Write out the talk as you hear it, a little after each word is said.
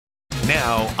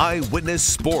now, Eyewitness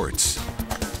Sports.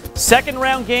 Second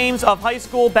round games of high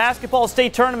school basketball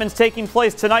state tournaments taking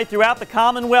place tonight throughout the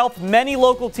Commonwealth. Many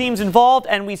local teams involved,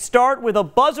 and we start with a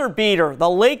buzzer beater. The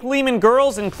Lake Lehman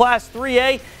girls in Class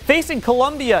 3A facing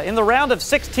Columbia in the round of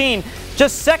 16.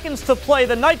 Just seconds to play.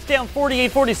 The Knights down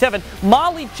 48-47.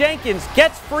 Molly Jenkins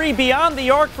gets free beyond the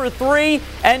arc for three,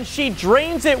 and she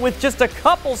drains it with just a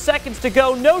couple seconds to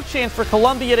go. No chance for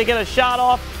Columbia to get a shot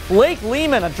off. Lake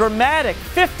Lehman, a dramatic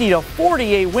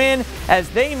 50-48 win as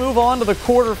they move on to the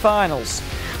quarterfinals.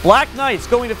 Black Knights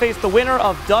going to face the winner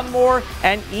of Dunmore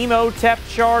and IMHOTEP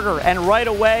Charter. And right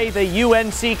away, the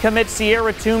UNC commit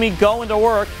CIERA TOOMEY going to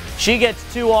work. She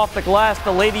gets two off the glass.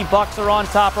 The Lady Bucks are on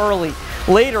top early.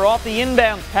 Later, off the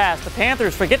inbound pass, the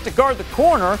Panthers forget to guard the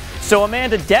corner, so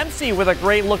Amanda Dempsey with a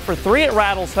great look for three. It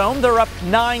rattles home. They're up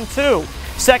 9-2.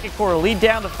 Second quarter, lead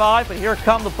down to 5, but here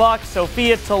come the Bucks.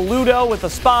 Sophia TALUTTO with a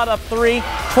spot up 3,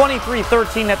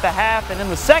 23-13 at the half. And in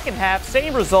the second half,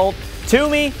 same result.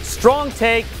 TOOMEY, strong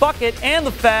take, bucket, and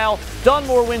the foul.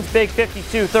 Dunmore wins big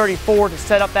 52-34 to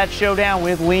set up that showdown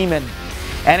with Lehman.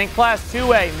 And in Class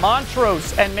 2A,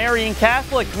 Montrose and Marian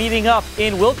Catholic meeting up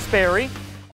in Wilkes-Barre.